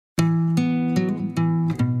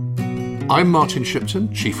I'm Martin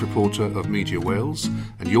Shipton, Chief Reporter of Media Wales,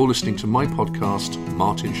 and you're listening to my podcast,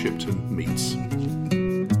 Martin Shipton Meets.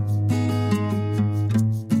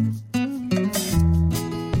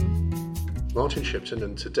 Martin Shipton,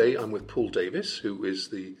 and today I'm with Paul Davies, who is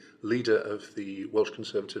the leader of the Welsh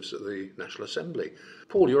Conservatives at the National Assembly.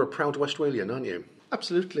 Paul, you're a proud West Walian, aren't you?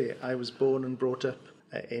 Absolutely. I was born and brought up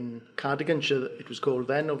in Cardiganshire, it was called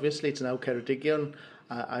then. Obviously, it's now Ceredigion.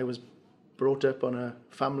 I was brought up on a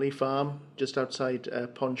family farm just outside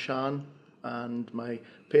Pontcharn, and my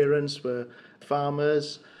parents were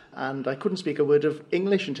farmers, and I couldn't speak a word of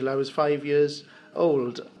English until I was 5 years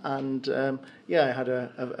old. And I had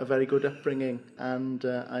a very good upbringing, and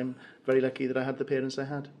I'm very lucky that I had the parents I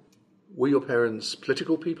had. Were your parents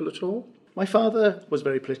political people at all? My father was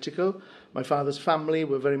very political. My father's family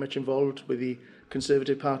were very much involved with the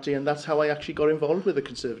Conservative Party, and that's how I actually got involved with the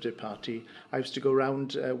Conservative Party. I used to go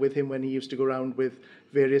around with him when he used to go around with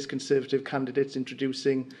various Conservative candidates,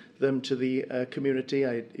 introducing them to the community.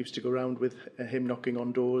 I used to go around with him knocking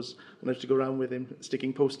on doors, and I used to go around with him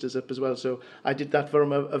sticking posters up as well. So I did that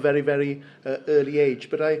from a very, very early age.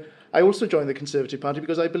 But I also joined the Conservative Party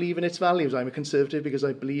because I believe in its values. I'm a Conservative because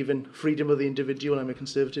I believe in freedom of the individual. I'm a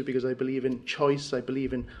Conservative because I believe in choice, I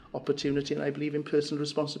believe in opportunity, and I believe in personal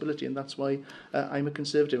responsibility. And that's why I'm a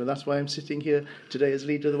Conservative, and that's why I'm sitting here today as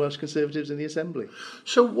leader of the Welsh Conservatives in the Assembly.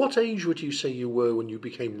 So what age would you say you were when you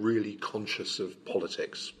became really conscious of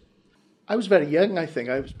politics? I was very young, I think.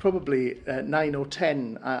 I was probably 9 or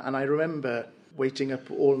 10, and I remember waiting up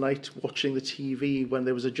all night watching the TV when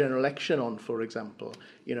there was a general election on, for example.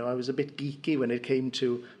 You know, I was a bit geeky when it came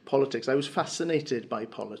to politics. I was fascinated by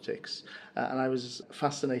politics, and I was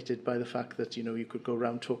fascinated by the fact that, you know, you could go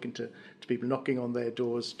around talking to people, knocking on their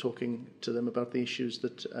doors, talking to them about the issues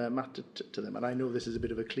that mattered to them. And I know this is a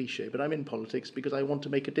bit of a cliche, but I'm in politics because I want to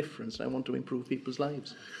make a difference and I want to improve people's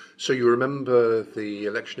lives. So you remember the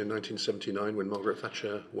election in 1979 when Margaret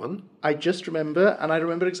Thatcher won? I just remember, and I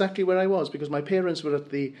remember exactly where I was because my parents were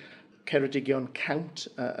at the Ceredigion Count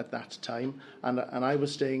at that time, and I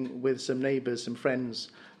was staying with some neighbours, some friends.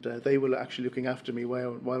 They were actually looking after me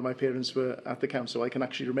while my parents were at the count, so I can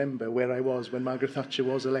actually remember where I was when Margaret Thatcher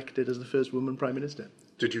was elected as the first woman Prime Minister.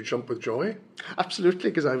 Did you jump with joy? Absolutely,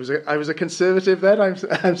 because I was a Conservative then.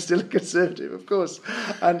 I'm still a Conservative, of course.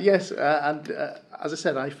 And yes, as I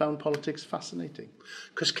said, I found politics fascinating.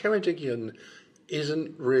 Because Ceredigion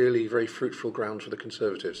isn't really very fruitful ground for the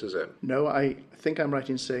Conservatives, is it? No, I think I'm right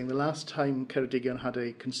in saying the last time Ceredigion had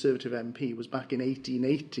a Conservative MP was back in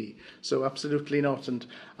 1880, so absolutely not. And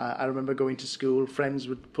I remember going to school, friends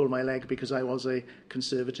would pull my leg because I was a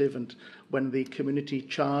Conservative, and when the community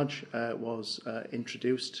charge was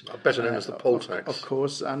introduced... Better known as the poll tax. Of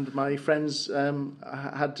course, and my friends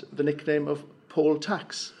had the nickname of Paul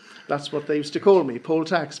Tax. That's what they used to call me, Paul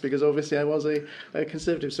Tax, because obviously I was a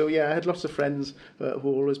Conservative. So yeah, I had lots of friends who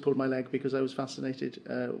always pulled my leg because I was fascinated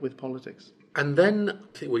with politics. And then,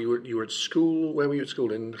 I think you were at school. Where were you at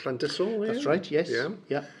scholl? In Llandyssil? That's right, yes.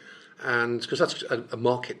 Yeah. And because that's a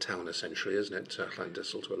market town, essentially, isn't it,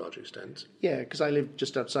 Llandyssil to a large extent? Yeah, because I lived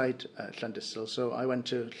just outside Llandyssil, so I went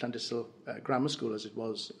to Llandyssil Grammar School, as it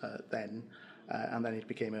was then, and then it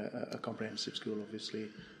became a comprehensive school, obviously,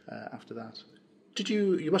 after that.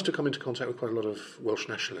 You must have come into contact with quite a lot of Welsh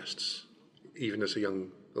nationalists, even as a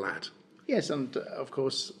young lad. Yes, and of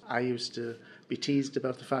course I used to be teased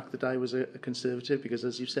about the fact that I was a Conservative because,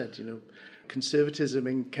 as you said, you know, Conservatism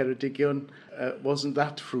in Ceredigion wasn't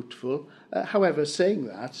that fruitful. However, saying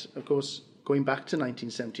that, of course, going back to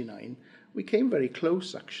 1979, we came very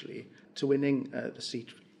close, actually, to winning the seat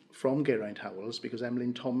from Geraint Howells because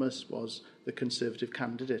Emlyn Thomas was the Conservative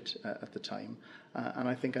candidate at the time. And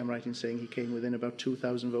I think I'm right in saying he came within about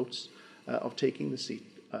 2,000 votes of taking the seat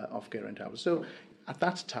of Geraint Howells. So at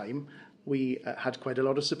that time, we had quite a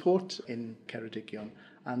lot of support in Ceredigion.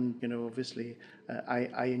 And, you know, obviously,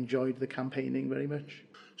 I enjoyed the campaigning very much.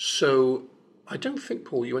 So I don't think,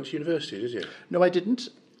 Paul, you went to university, did you? No, I didn't.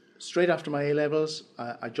 Straight after my A-levels,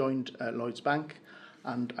 I joined Lloyds Bank,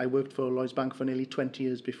 and I worked for Lloyds Bank for nearly 20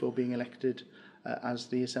 years before being elected as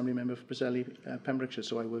the Assembly Member for Preseli, Pembrokeshire.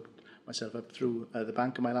 So I worked myself up through the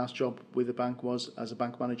bank, and my last job with the bank was as a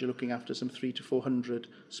bank manager looking after some 300 to 400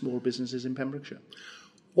 small businesses in Pembrokeshire.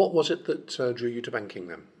 What was it that drew you to banking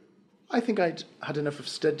then? I think I'd had enough of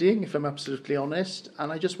studying, if I'm absolutely honest,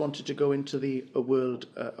 and I just wanted to go into the world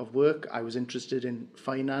of work. I was interested in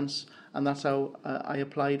finance, and that's how I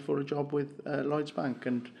applied for a job with Lloyds Bank.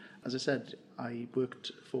 And as I said, I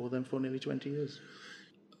worked for them for nearly 20 years.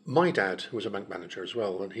 My dad was a bank manager as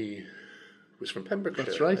well, and he was from Pembrokeshire.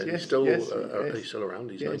 That's right, and yes. He's still, yes. he's still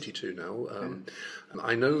around. He's Yes. 92 now. And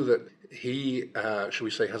I know that he, shall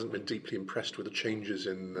we say, hasn't been deeply impressed with the changes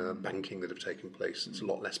in banking that have taken place. It's a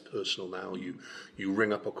lot less personal now. You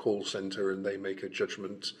ring up a call centre and they make a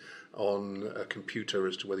judgment on a computer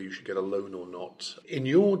as to whether you should get a loan or not. In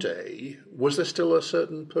your day, was there still a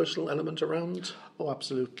certain personal element around? Oh,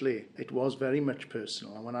 absolutely. It was very much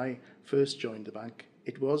personal. And when I first joined the bank,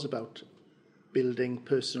 it was about building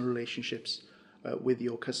personal relationships with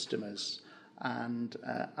your customers. And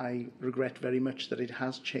I regret very much that it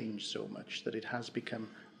has changed so much, that it has become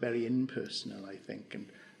very impersonal, I think, and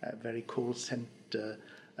very call centre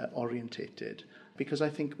orientated. Because I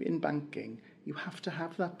think in banking, you have to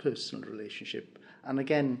have that personal relationship. And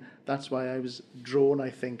again, that's why I was drawn,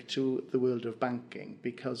 I think, to the world of banking,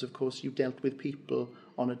 because, of course, you dealt with people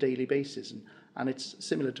on a daily basis. And it's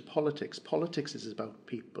similar to politics. Politics is about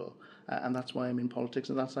people. And that's why I'm in politics,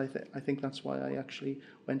 and that's I think that's why I actually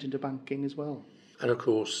went into banking as well. And of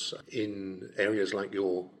course, in areas like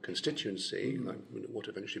your constituency, like what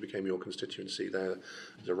eventually became your constituency, there's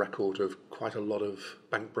a record of quite a lot of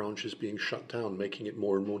bank branches being shut down, making it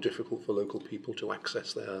more and more difficult for local people to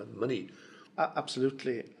access their money.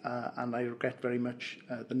 Absolutely, and I regret very much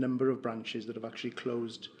the number of branches that have actually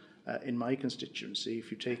closed in my constituency.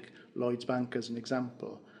 If you take Lloyds Bank as an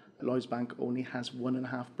example, Lloyds Bank only has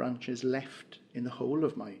 1.5 branches left in the whole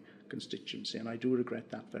of my constituency, and I do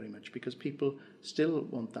regret that very much, because people still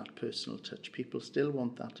want that personal touch. People still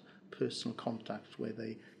want that personal contact where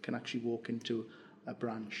they can actually walk into a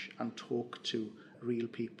branch and talk to real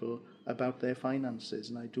people about their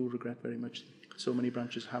finances, and I do regret very much that so many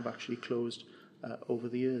branches have actually closed over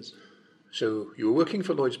the years. So you were working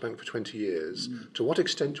for Lloyds Bank for 20 years. To what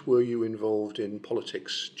extent were you involved in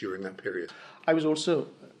politics during that period? I was also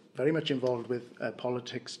very much involved with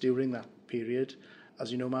politics during that period.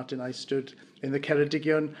 As you know, Martin, I stood in the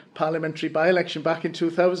Ceredigion parliamentary by-election back in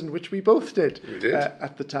 2000, which we both did,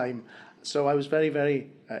 at the time. So I was very, very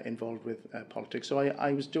involved with politics. So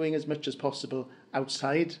I was doing as much as possible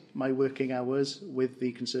outside my working hours with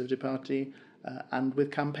the Conservative Party and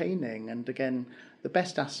with campaigning. And again, the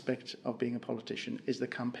best aspect of being a politician is the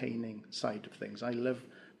campaigning side of things. I love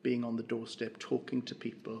being on the doorstep, talking to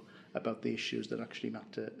people about the issues that actually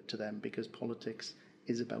matter to them, because politics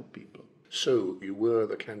is about people. So you were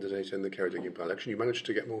the candidate in the Ceredigion by-election. You managed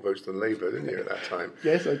to get more votes than Labour, didn't you, at that time?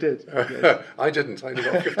 Yes, I did. Yes. I didn't. I only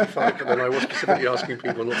got 55, but then I was specifically asking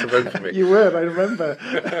people not to vote for me. You were, I remember.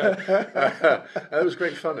 It was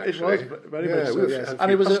great fun, actually. It was very much so, yes. And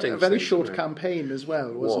it was a very short campaign as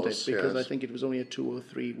well, wasn't it? Because I think it was only a 2 or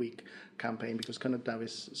 3 week campaign, because Cynnog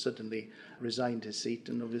Davies suddenly resigned his seat,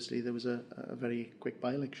 and obviously there was a very quick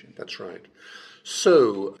by-election. That's right.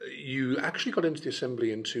 So you actually got into the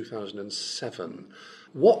Assembly in 2007.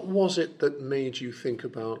 What was it that made you think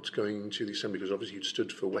about going to the Assembly? Because obviously you'd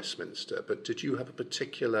stood for Westminster, but did you have a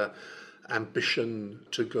particular ambition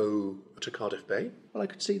to go to Cardiff Bay? Well, I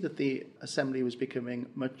could see that the Assembly was becoming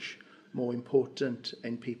much more important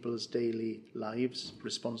in people's daily lives,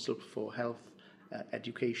 responsible for health,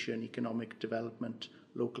 education, economic development,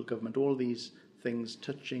 local government, all these things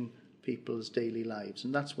touching people's daily lives.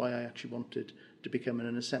 And that's why I actually wanted to become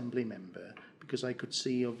an Assembly member, because I could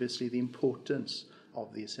see, obviously, the importance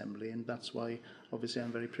of the Assembly, and that's why, obviously,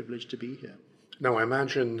 I'm very privileged to be here. Now, I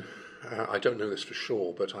imagine, I don't know this for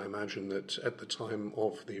sure, but I imagine that at the time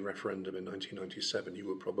of the referendum in 1997, you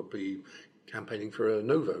were probably campaigning for a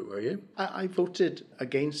no vote, were you? I voted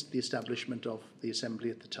against the establishment of the Assembly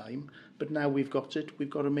at the time, but now we've got it. We've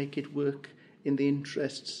got to make it work in the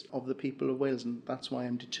interests of the people of Wales, and that's why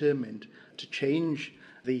I'm determined to change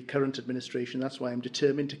the current administration. That's why I'm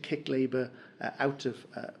determined to kick Labour out of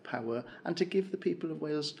power and to give the people of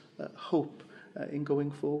Wales hope in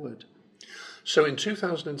going forward. So in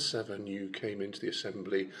 2007 you came into the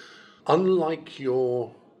Assembly. Unlike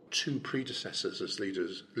your 2 predecessors as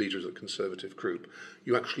leaders of the Conservative group,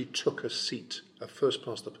 you actually took a seat, a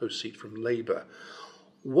first-past-the-post seat from Labour.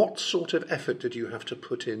 What sort of effort did you have to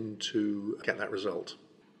put in to get that result?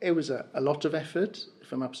 It was a lot of effort,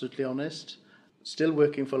 if I'm absolutely honest. Still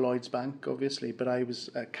working for Lloyds Bank, obviously, but I was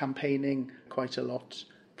campaigning quite a lot.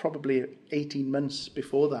 Probably 18 months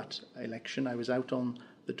before that election, I was out on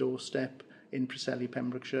the doorstep in Preseli,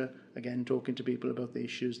 Pembrokeshire, again talking to people about the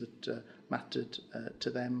issues that mattered to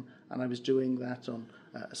them. And I was doing that on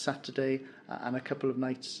a Saturday and a couple of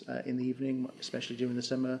nights in the evening, especially during the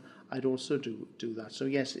summer. I'd also do that. So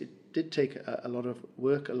yes, it did take a lot of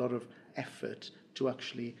work, a lot of effort to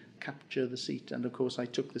actually capture the seat. And of course, I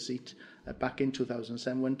took the seat back in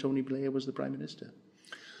 2007 when Tony Blair was the Prime Minister.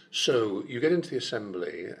 So you get into the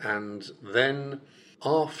Assembly, and then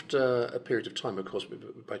After a period of time, of course,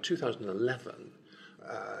 by 2011,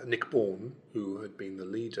 Nick Bourne, who had been the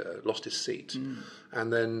leader, lost his seat.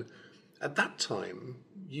 And then at that time,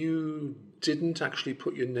 you didn't actually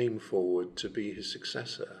put your name forward to be his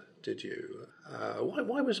successor, did you?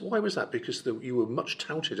 Why was that? Because you were much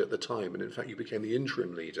touted at the time, and in fact you became the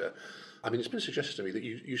interim leader. I mean, it's been suggested to me that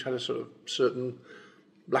you had a sort of certain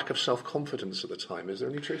lack of self-confidence at the time. Is there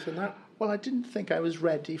any truth in that? Well, I didn't think I was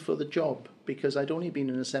ready for the job because I'd only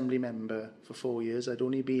been an assembly member for 4 years. I'd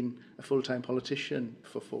only been a full-time politician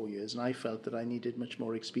for 4 years, and I felt that I needed much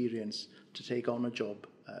more experience to take on a job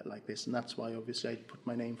like this. And that's why, obviously, I put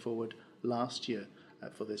my name forward last year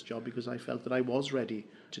for this job, because I felt that I was ready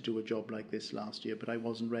to do a job like this last year, but I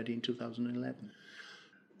wasn't ready in 2011.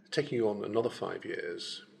 Taking you on another 5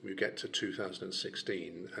 years, we get to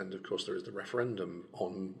 2016, and of course there is the referendum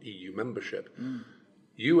on EU membership.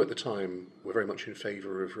 You at the time were very much in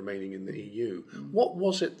favour of remaining in the EU. What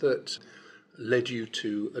was it that led you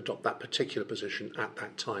to adopt that particular position at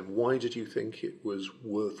that time? Why did you think it was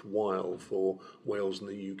worthwhile for Wales and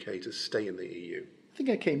the UK to stay in the EU? I think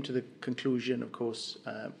I came to the conclusion, of course,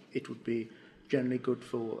 it would be generally good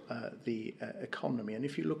for the economy. And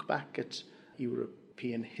if you look back at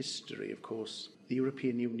European history, of course, the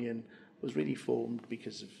European Union was really formed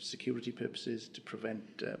because of security purposes, to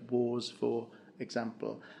prevent wars, for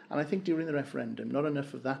example. And I think during the referendum, not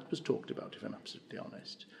enough of that was talked about, if I'm absolutely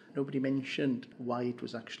honest. Nobody mentioned why it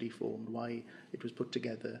was actually formed, why it was put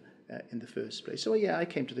together in the first place. So, yeah, I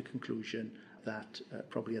came to the conclusion that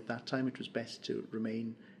probably at that time it was best to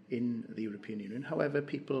remain in the European Union. However,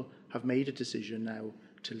 people have made a decision now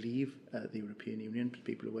to leave the European Union. The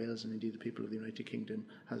people of Wales and indeed the people of the United Kingdom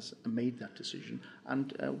has made that decision,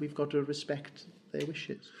 and we've got to respect their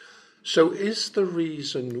wishes. So is the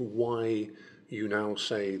reason why you now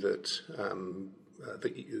say that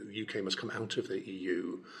the UK must come out of the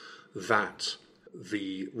EU that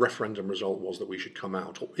the referendum result was that we should come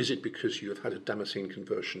out, or is it because you have had a Damascene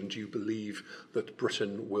conversion? Do you believe that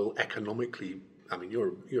Britain will economically, I mean,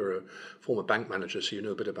 you're a former bank manager, so you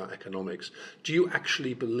know a bit about economics. Do you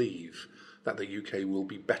actually believe that the UK will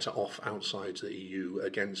be better off outside the EU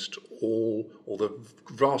against all, or the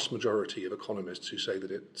vast majority of economists who say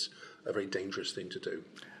that it's a very dangerous thing to do?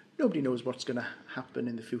 Nobody knows what's going to happen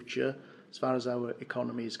in the future as far as our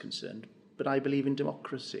economy is concerned, but I believe in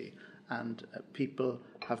democracy, and people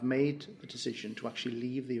have made the decision to actually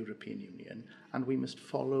leave the European Union, and we must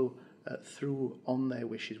follow through on their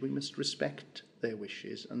wishes. We must respect their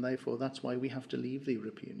wishes, and therefore that's why we have to leave the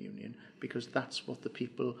European Union, because that's what the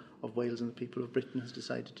people of Wales and the people of Britain has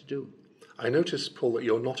decided to do. I notice, Paul, that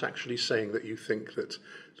you're not actually saying that you think that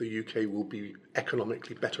the UK will be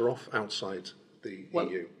economically better off outside the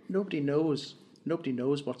EU. Nobody knows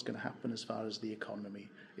what's going to happen as far as the economy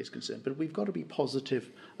is concerned, but we've got to be positive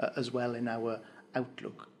as well in our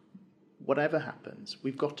outlook. Whatever happens,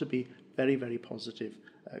 we've got to be very, very positive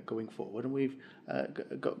going forward, and we've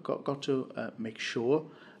got to make sure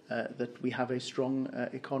that we have a strong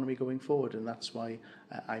economy going forward, and that's why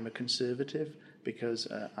I'm a Conservative, because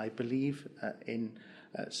I believe in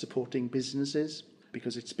supporting businesses,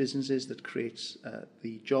 because it's businesses that creates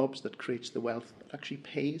the jobs, that creates the wealth, that actually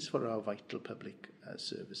pays for our vital public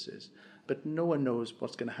services. But no one knows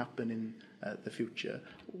what's going to happen in the future.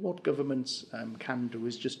 What governments can do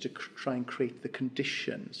is just to try and create the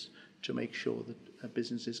conditions to make sure that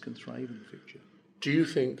businesses can thrive in the future. Do you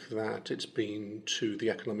think that it's been to the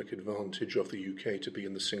economic advantage of the UK to be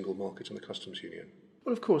in the single market and the customs union?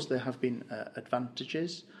 Well, of course, there have been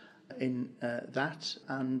advantages in that,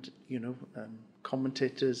 and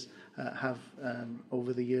commentators have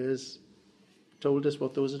over the years told us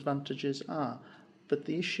what those advantages are. But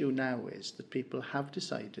the issue now is that people have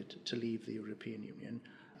decided to leave the European Union,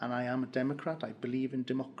 and I am a Democrat. I believe in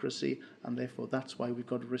democracy, and therefore that's why we've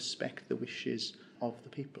got to respect the wishes of the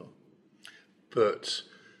people. But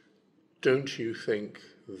don't you think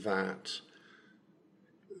that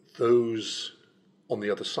those on the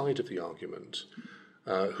other side of the argument,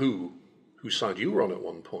 whose side you were on at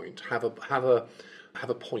one point, have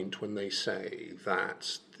a point when they say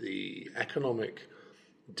that the economic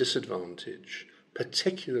disadvantage,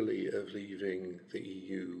 particularly of leaving the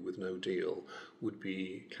EU with no deal, would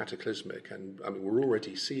be cataclysmic? And I mean, we're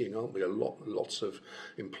already seeing, aren't we, lots of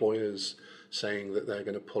employers saying that they're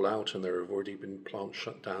going to pull out, and there have already been plants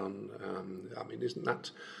shut down. I mean, isn't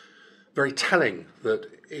that very telling that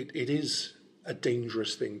it is a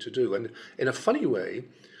dangerous thing to do? And in a funny way,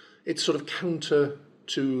 it's sort of counter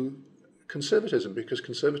to conservatism, because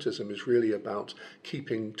conservatism is really about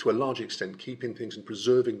keeping, to a large extent, keeping things and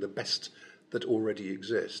preserving the best that already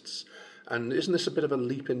exists. And isn't this a bit of a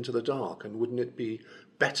leap into the dark? And wouldn't it be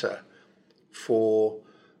better for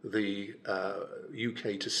the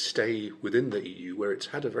UK to stay within the EU, where it's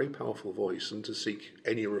had a very powerful voice, and to seek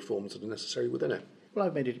any reforms that are necessary within it? Well,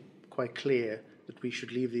 I've made it quite clear that we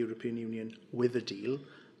should leave the European Union with a deal.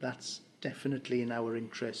 That's definitely in our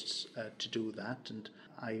interests to do that, and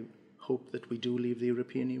I hope that we do leave the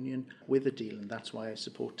European Union with a deal, and that's why I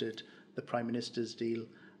supported the Prime Minister's deal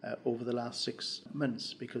over the last 6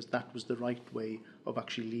 months, because that was the right way of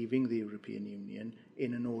actually leaving the European Union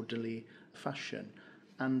in an orderly fashion.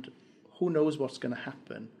 And who knows what's going to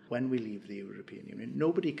happen when we leave the European Union?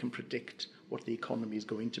 Nobody can predict what the economy is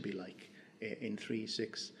going to be like in 3,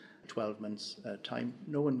 6, 12 months' time.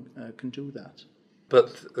 No one can do that.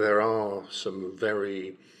 But there are some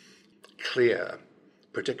very clear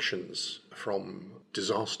predictions from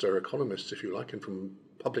disaster economists, if you like, and from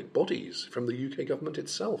public bodies, from the UK government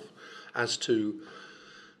itself, as to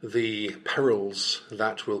the perils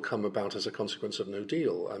that will come about as a consequence of no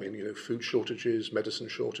deal. I mean, food shortages, medicine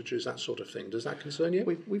shortages, that sort of thing. Does that concern you?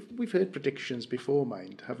 We've heard predictions before,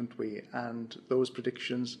 mind, haven't we? And those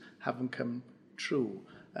predictions haven't come true.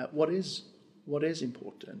 What is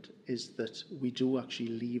important is that we do actually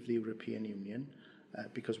leave the European Union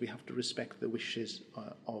because we have to respect the wishes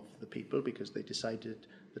of the people, because they decided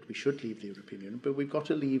that we should leave the European Union. But we've got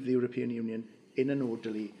to leave the European Union in an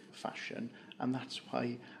orderly fashion, and that's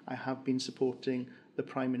why I have been supporting the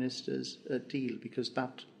Prime Minister's deal, because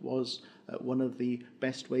that was one of the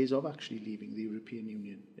best ways of actually leaving the European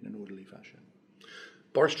Union in an orderly fashion.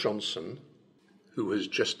 Boris Johnson, who has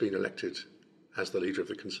just been elected as the leader of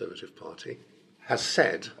the Conservative Party, has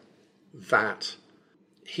said that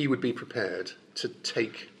he would be prepared to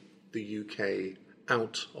take the UK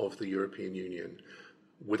out of the European Union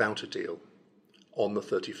without a deal on the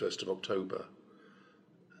 31st of October.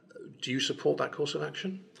 Do you support that course of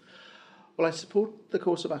action? Well, I support the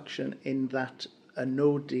course of action in that a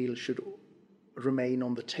no deal should remain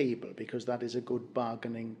on the table, because that is a good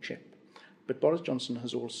bargaining chip. But Boris Johnson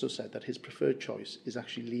has also said that his preferred choice is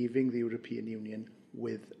actually leaving the European Union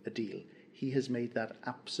with a deal. He has made that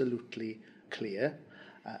absolutely clear,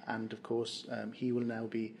 and of course he will now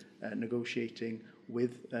be negotiating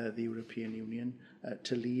with the European Union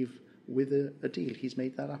to leave with a deal. He's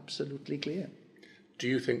made that absolutely clear. Do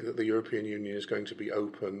you think that the European Union is going to be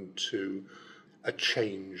open to a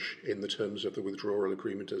change in the terms of the withdrawal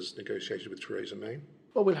agreement as negotiated with Theresa May?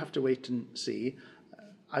 Well, we'll have to wait and see.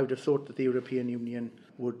 I would have thought that the European Union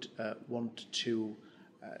would want to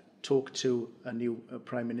talk to a new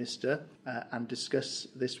Prime Minister and discuss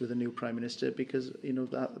this with a new Prime Minister, because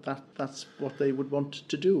that's what they would want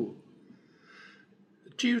to do.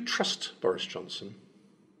 Do you trust Boris Johnson?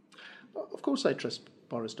 Of course I trust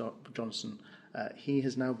Boris Johnson. He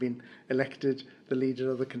has now been elected the leader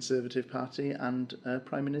of the Conservative Party and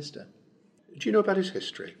Prime Minister. Do you know about his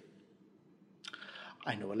history?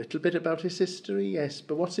 I know a little bit about his history, yes,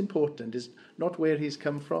 but what's important is not where he's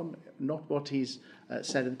come from, not what he's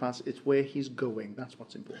said in the past, it's where he's going. That's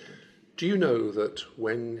what's important. Do you know that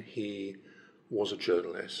when he was a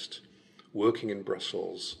journalist working in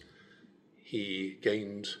Brussels, he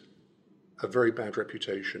gained a very bad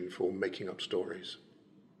reputation for making up stories?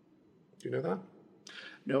 Do you know that?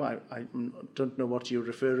 No, I don't know what you're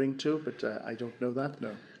referring to, but I don't know that,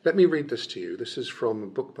 no. Let me read this to you. This is from a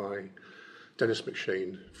book by Dennis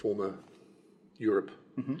McShane, former Europe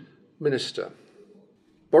Minister.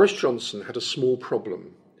 Boris Johnson had a small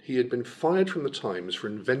problem. He had been fired from the Times for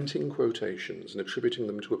inventing quotations and attributing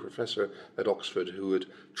them to a professor at Oxford who had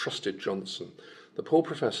trusted Johnson. The poor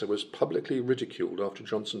professor was publicly ridiculed after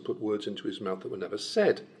Johnson put words into his mouth that were never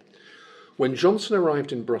said. When Johnson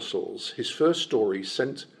arrived in Brussels, his first story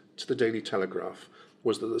sent to the Daily Telegraph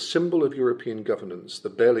was that the symbol of European governance, the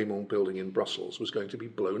Berlaymont building in Brussels, was going to be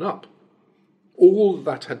blown up. All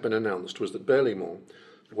that had been announced was that Berlaymont,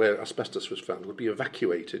 where asbestos was found, would be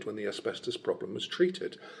evacuated when the asbestos problem was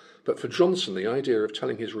treated. But for Johnson, the idea of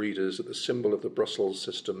telling his readers that the symbol of the Brussels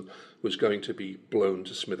system was going to be blown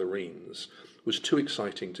to smithereens was too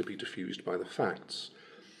exciting to be diffused by the facts.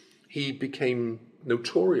 He became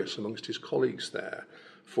notorious amongst his colleagues there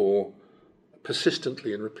for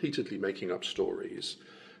persistently and repeatedly making up stories.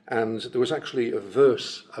 And there was actually a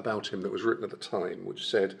verse about him that was written at the time which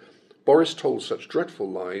said, "Boris told such dreadful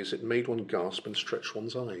lies, it made one gasp and stretch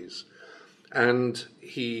one's eyes." And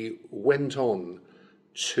he went on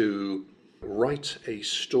to write a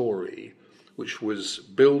story which was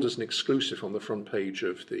billed as an exclusive on the front page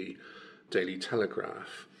of the Daily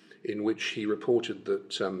Telegraph, in which he reported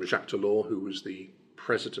that Jacques Delors, who was the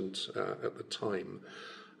president at the time,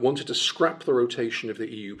 wanted to scrap the rotation of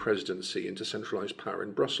the EU presidency into centralised power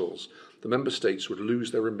in Brussels. The member states would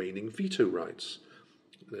lose their remaining veto rights.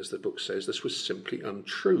 And as the book says, this was simply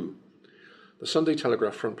untrue. The Sunday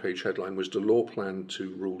Telegraph front page headline was Delors planned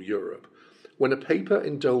to rule Europe. When a paper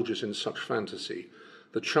indulges in such fantasy,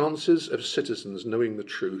 the chances of citizens knowing the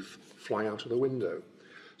truth fly out of the window.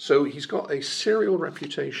 So he's got a serial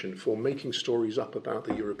reputation for making stories up about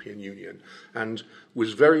the European Union, and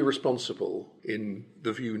was very responsible, in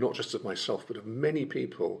the view not just of myself but of many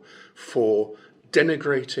people, for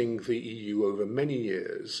denigrating the EU over many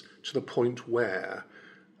years to the point where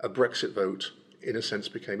a Brexit vote, in a sense,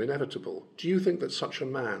 became inevitable. Do you think that such a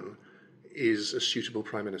man is a suitable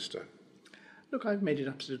Prime Minister? Look, I've made it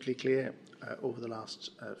absolutely clear over the last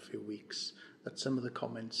few weeks that some of the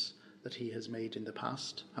comments that he has made in the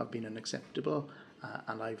past have been unacceptable,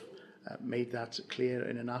 and I've made that clear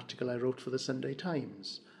in an article I wrote for the Sunday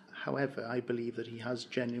Times. However, I believe that he has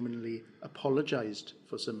genuinely apologised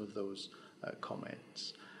for some of those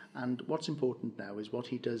comments. And what's important now is what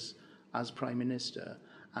he does as Prime Minister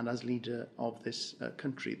and as leader of this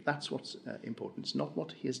country. That's what's important. It's not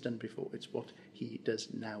what he has done before, it's what he does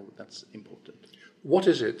now that's important. What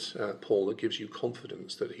is it, Paul, that gives you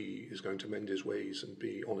confidence that he is going to mend his ways and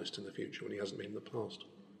be honest in the future when he hasn't been in the past?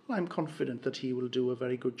 Well, I'm confident that he will do a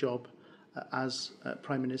very good job as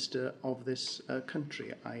Prime Minister of this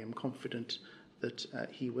country. I am confident that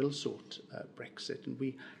he will sort Brexit, and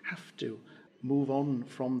we have to move on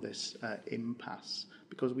from this impasse,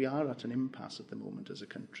 because we are at an impasse at the moment as a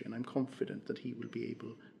country, and I'm confident that he will be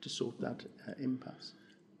able to sort that impasse.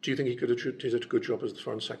 Do you think he did a good job as the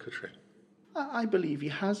Foreign Secretary? I believe he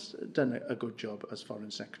has done a good job as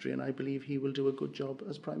Foreign Secretary, and I believe he will do a good job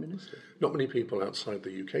as Prime Minister. Not many people outside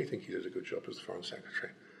the UK think he did a good job as the Foreign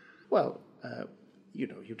Secretary. Well,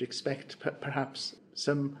 you'd expect perhaps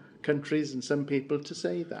some countries and some people to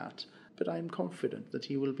say that, but I'm confident that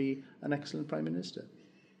he will be an excellent Prime Minister.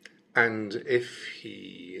 And if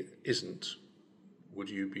he isn't, would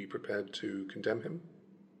you be prepared to condemn him?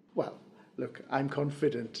 Well, look, I'm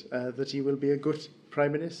confident that he will be a good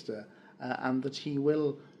Prime Minister and that he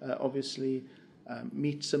will obviously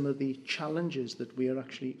meet some of the challenges that we are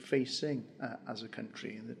actually facing as a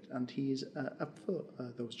country, and he is up for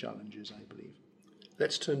those challenges, I believe.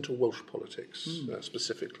 Let's turn to Welsh politics,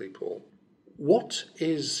 specifically, Paul. What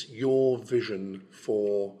is your vision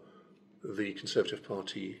for the Conservative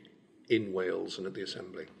Party in Wales and at the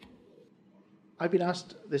Assembly? I've been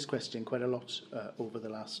asked this question quite a lot over the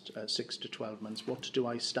last 6 to 12 months. What do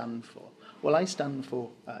I stand for? Well, I stand for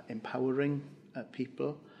empowering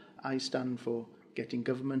people. I stand for getting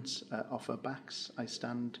governments off our backs. I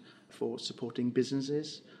stand for supporting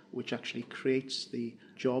businesses, which actually creates the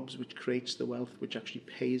jobs, which creates the wealth, which actually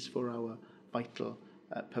pays for our vital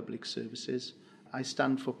public services. I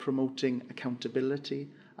stand for promoting accountability,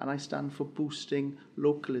 and I stand for boosting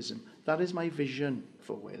localism. That is my vision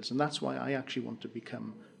for Wales, and that's why I actually want to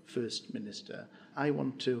become First Minister. I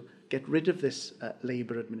want to get rid of this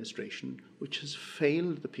Labour administration, which has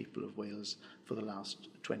failed the people of Wales for the last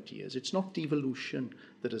 20 years. It's not devolution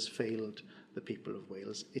that has failed the people of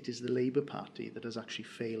Wales. It is the Labour Party that has actually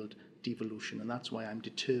failed devolution, and that's why I'm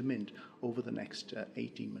determined over the next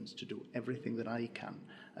 18 months to do everything that I can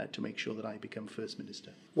to make sure that I become First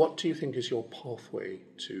Minister. What do you think is your pathway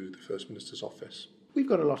to the First Minister's office? We've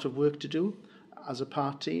got a lot of work to do as a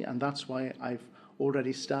party, and that's why I've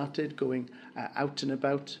already started going out and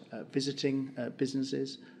about, visiting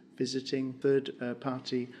businesses, visiting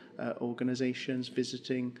third-party organisations,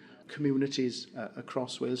 visiting communities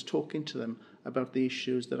across Wales, talking to them about the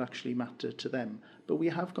issues that actually matter to them. But we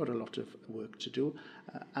have got a lot of work to do,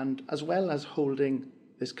 and as well as holding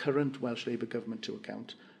this current Welsh Labour government to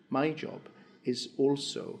account, my job is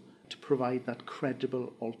also to provide that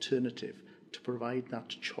credible alternative, to provide that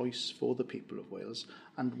choice for the people of Wales.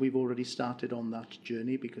 And we've already started on that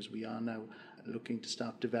journey, because we are now looking to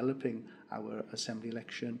start developing our Assembly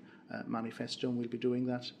election manifesto, and we'll be doing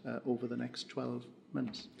that over the next 12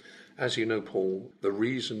 months. As you know, Paul, the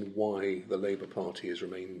reason why the Labour Party has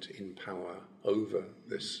remained in power over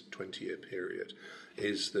this 20-year period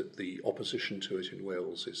is that the opposition to it in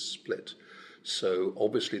Wales is split. So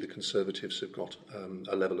obviously the Conservatives have got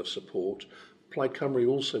a level of support. Plaid Cymru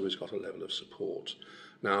also has got a level of support.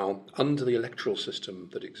 Now, under the electoral system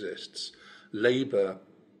that exists, Labour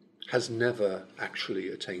has never actually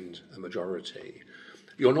attained a majority.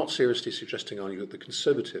 You're not seriously suggesting, are you, that the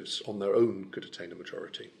Conservatives on their own could attain a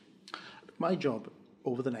majority? My job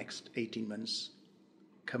over the next 18 months,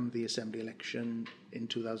 come the Assembly election in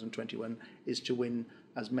 2021, is to win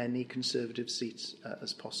as many Conservative seats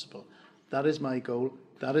as possible. That is my goal,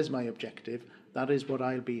 that is my objective, That is what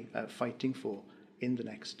I'll be fighting for in the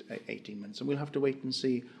next 18 months. And we'll have to wait and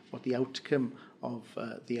see what the outcome of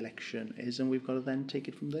the election is, and we've got to then take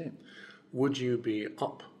it from there. Would you be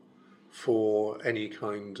up for any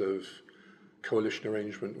kind of coalition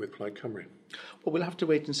arrangement with Plaid Cymru? Well, we'll have to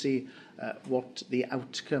wait and see what the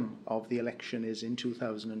outcome of the election is in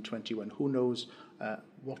 2021. Who knows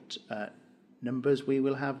what numbers we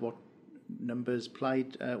will have, what numbers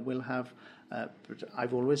Plaid will have. But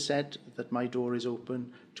I've always said that my door is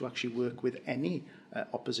open to actually work with any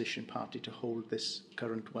opposition party to hold this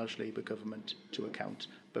current Welsh Labour government to account.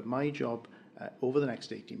 But my job over the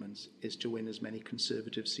next 18 months is to win as many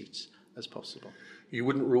Conservative seats as possible. You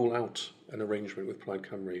wouldn't rule out an arrangement with Plaid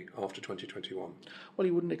Cymru after 2021? Well,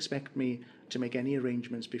 you wouldn't expect me to make any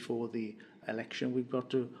arrangements before the election. We've got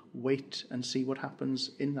to wait and see what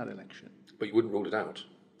happens in that election. But you wouldn't rule it out?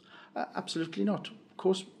 Absolutely not. Of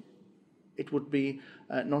course, it would be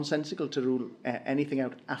nonsensical to rule anything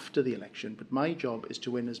out after the election, but my job is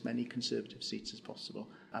to win as many Conservative seats as possible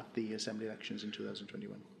at the Assembly elections in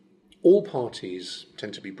 2021. All parties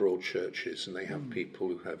tend to be broad churches, and they have people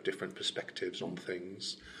who have different perspectives on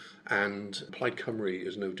things. And Plaid Cymru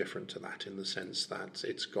is no different to that, in the sense that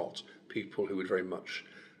it's got people who would very much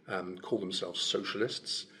call themselves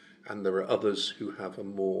socialists, and there are others who have a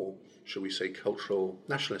more, shall we say, cultural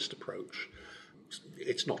nationalist approach.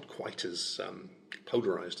 It's not quite as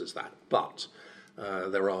polarised as that, but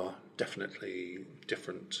there are definitely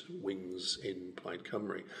different wings in Plaid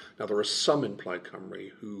Cymru. Now, there are some in Plaid Cymru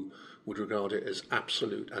who would regard it as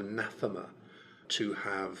absolute anathema to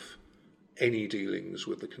have any dealings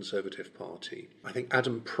with the Conservative Party. I think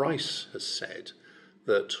Adam Price has said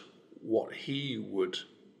that what he would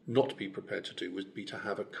not be prepared to do would be to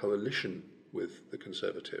have a coalition with the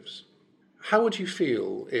Conservatives. How would you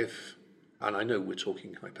feel if, and I know we're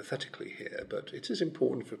talking hypothetically here, but it is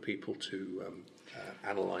important for people to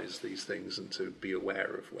analyse these things and to be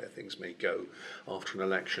aware of where things may go after an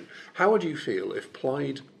election. How would you feel if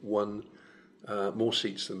Plaid won more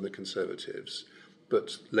seats than the Conservatives,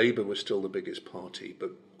 but Labour was still the biggest party,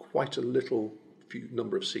 but quite a little few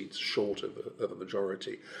number of seats short of a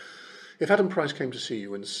majority? If Adam Price came to see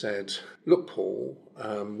you and said, look, Paul,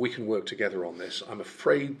 we can work together on this. I'm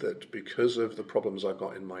afraid that because of the problems I've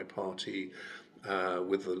got in my party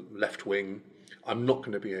with the left wing, I'm not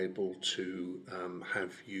going to be able to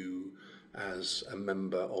have you as a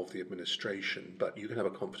member of the administration, but you can have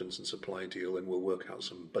a confidence and supply deal and we'll work out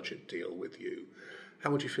some budget deal with you.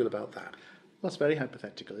 How would you feel about that? Well, that's very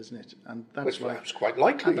hypothetical, isn't it? And that's why perhaps quite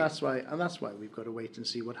likely. And that's why we've got to wait and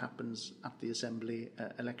see what happens at the Assembly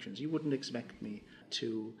elections. You wouldn't expect me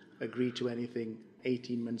to agree to anything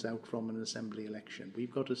 18 months out from an Assembly election.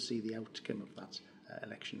 We've got to see the outcome of that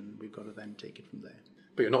election, and we've got to then take it from there.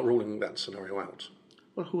 But you're not ruling that scenario out?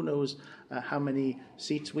 Well, who knows how many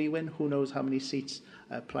seats we win? Who knows how many seats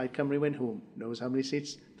Plaid Cymru win? Who knows how many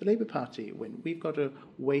seats the Labour Party win? We've got to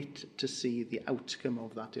wait to see the outcome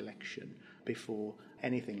of that election before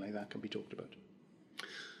anything like that can be talked about.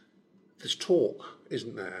 There's talk,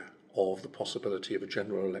 isn't there, of the possibility of a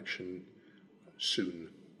general election soon.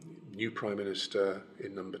 New Prime Minister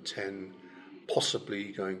in number 10,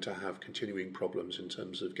 possibly going to have continuing problems in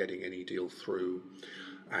terms of getting any deal through.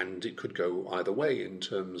 And it could go either way in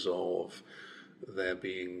terms of there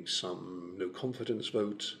being some no confidence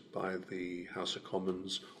vote by the House of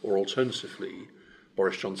Commons, or alternatively,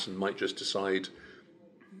 Boris Johnson might just decide,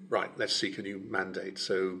 right, let's seek a new mandate.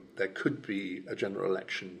 So there could be a general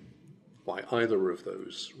election by either of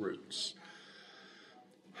those routes.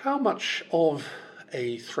 How much of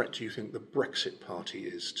a threat do you think the Brexit Party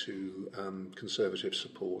is to Conservative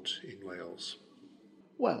support in Wales?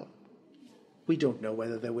 Well, we don't know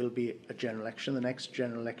whether there will be a general election. The next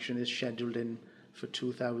general election is scheduled in for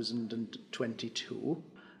 2022.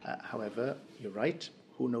 However, you're right,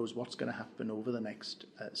 who knows what's going to happen over the next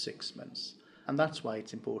 6 months. And that's why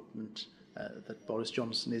it's important that Boris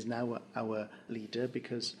Johnson is now our leader,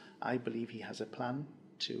 because I believe he has a plan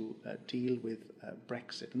to deal with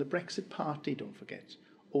Brexit. And the Brexit Party, don't forget,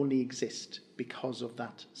 only exist because of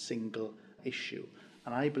that single issue.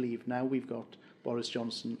 And I believe now we've got Boris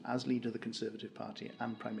Johnson as leader of the Conservative Party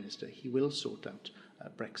and Prime Minister, he will sort out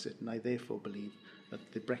Brexit. And I therefore believe that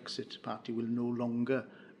the Brexit Party will no longer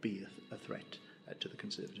be a threat to the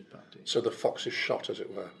Conservative Party. So the fox is shot, as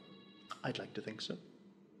it were? I'd like to think so.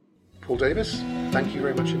 Paul Davis, thank you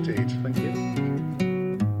very much indeed. Thank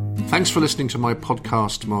you. Thanks for listening to my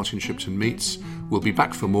podcast, Martin Shipton Meets. We'll be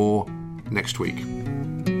back for more next week.